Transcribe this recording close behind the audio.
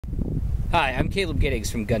Hi, I'm Caleb Giddings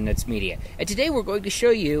from Gun Nuts Media, and today we're going to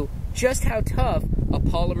show you just how tough a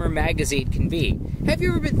polymer magazine can be. Have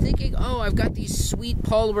you ever been thinking, oh, I've got these sweet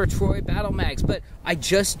polymer Troy Battlemags, but I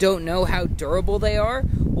just don't know how durable they are?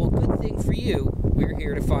 Well, good thing for you, we're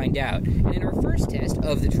here to find out. And in our first test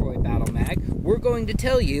of the Troy Battlemag, we're going to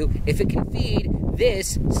tell you if it can feed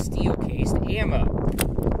this steel-cased ammo.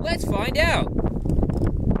 Let's find out!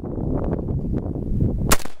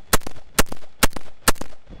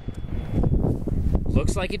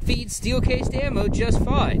 Looks like it feeds steel-cased ammo just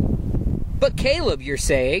fine. But Caleb, you're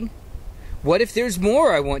saying, what if there's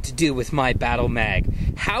more I want to do with my battle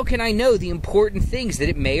mag? How can I know the important things that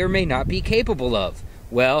it may or may not be capable of?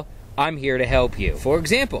 Well, I'm here to help you. For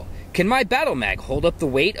example, can my battle mag hold up the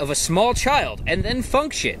weight of a small child and then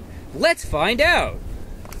function? Let's find out.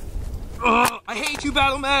 Oh, I hate you,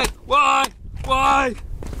 battle mag. Why? Why?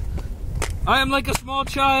 I am like a small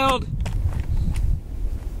child.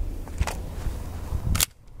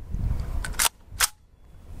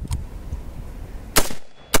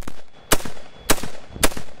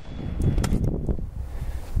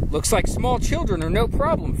 Looks like small children are no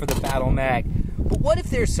problem for the battle mag. But what if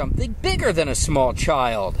there's something bigger than a small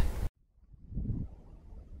child?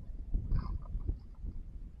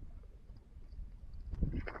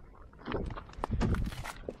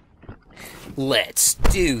 Let's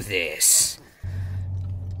do this.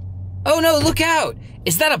 Oh no, look out!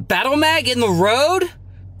 Is that a battle mag in the road?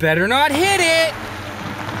 Better not hit it!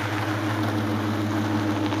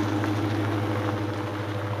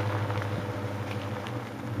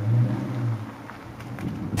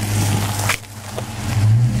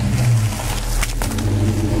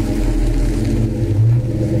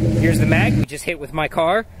 Here's the mag we just hit with my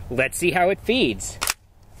car. Let's see how it feeds.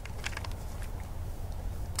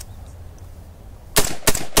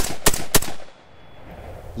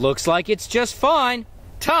 Looks like it's just fine.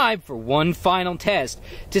 Time for one final test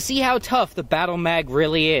to see how tough the battle mag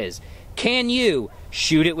really is. Can you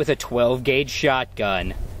shoot it with a 12-gauge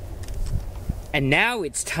shotgun? And now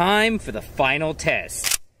it's time for the final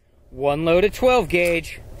test. One load of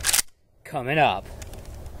 12-gauge coming up.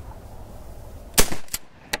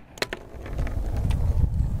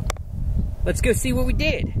 Let's go see what we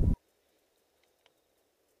did.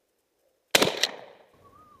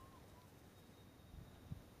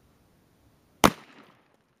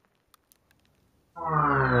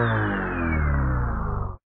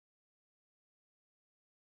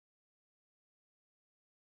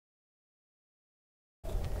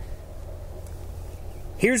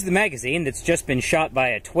 Here's the magazine that's just been shot by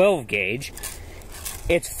a 12-gauge.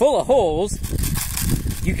 It's full of holes.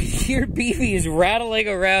 You can hear BBs rattling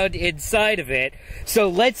around inside of it. So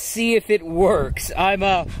let's see if it works. I'm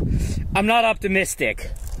not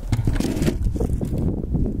optimistic.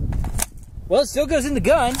 Well, it still goes in the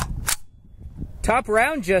gun. Top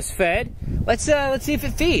round just fed. Let's see if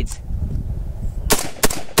it feeds.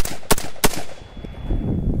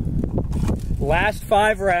 Last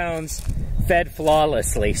 5 rounds fed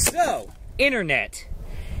flawlessly. So, internet,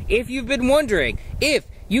 if you've been wondering if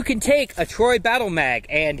you can take a Troy Battlemag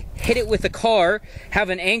and hit it with a car, have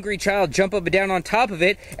an angry child jump up and down on top of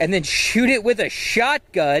it, and then shoot it with a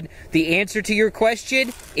shotgun, the answer to your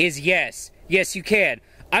question is yes. Yes, you can.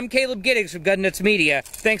 I'm Caleb Giddings from Gun Nuts Media.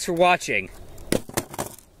 Thanks for watching.